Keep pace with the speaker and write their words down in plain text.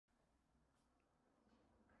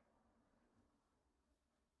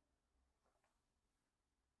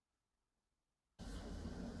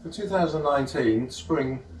For 2019,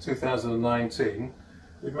 spring 2019,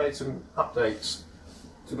 we've made some updates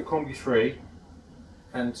to the Combi 3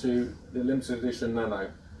 and to the limited edition Nano.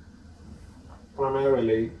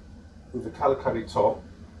 Primarily with a colour-coded top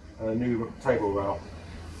and a new table rail.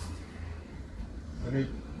 The new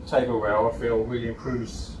table rail, I feel, really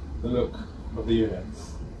improves the look of the unit.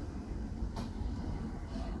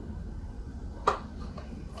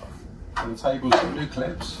 And the table's got new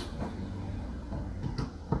clips,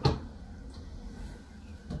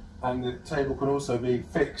 and the table can also be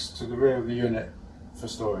fixed to the rear of the unit for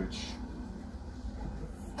storage.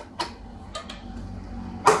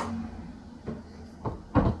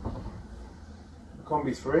 The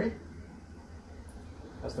Combi 3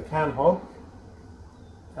 has the can hob,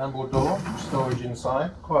 handboard door, storage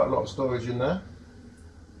inside, quite a lot of storage in there.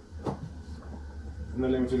 And the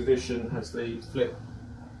limited edition has the flip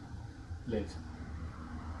lid.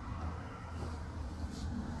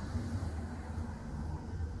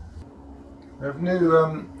 We have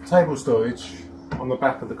new table storage on the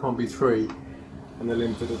back of the Combi 3 and the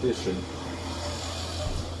limited edition.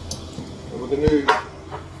 And with the new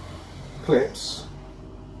clips,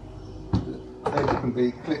 the table can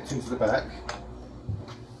be clipped into the back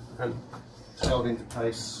and held into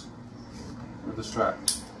place with the strap.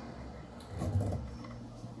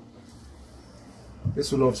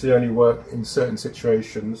 This will obviously only work in certain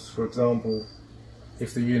situations. For example,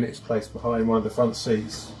 if the unit is placed behind one of the front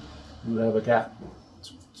seats, you will have a gap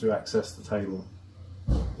to access the table.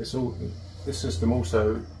 This system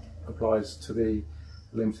also applies to the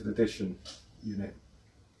limited edition unit.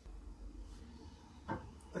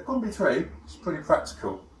 The Combi 3 is pretty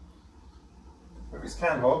practical. With its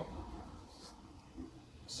can hob,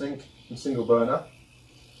 sink and single burner.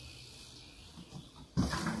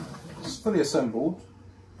 It's fully assembled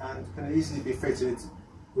and can easily be fitted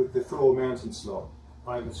with the floor mounting slot,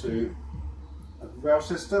 either to a rail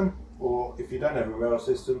system, or if you don't have a rail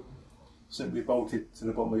system, simply bolted to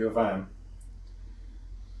the bottom of your van.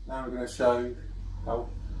 Now we're going to show how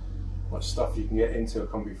much stuff you can get into a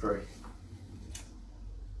Combi 3.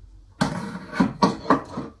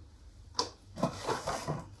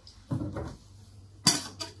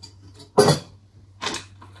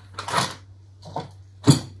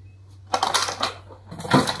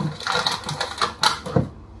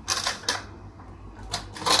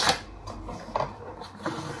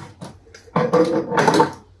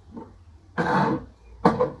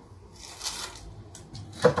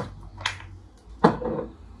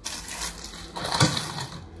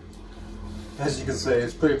 As you can see,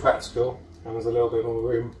 it's pretty practical and there's a little bit more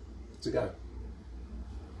room to go.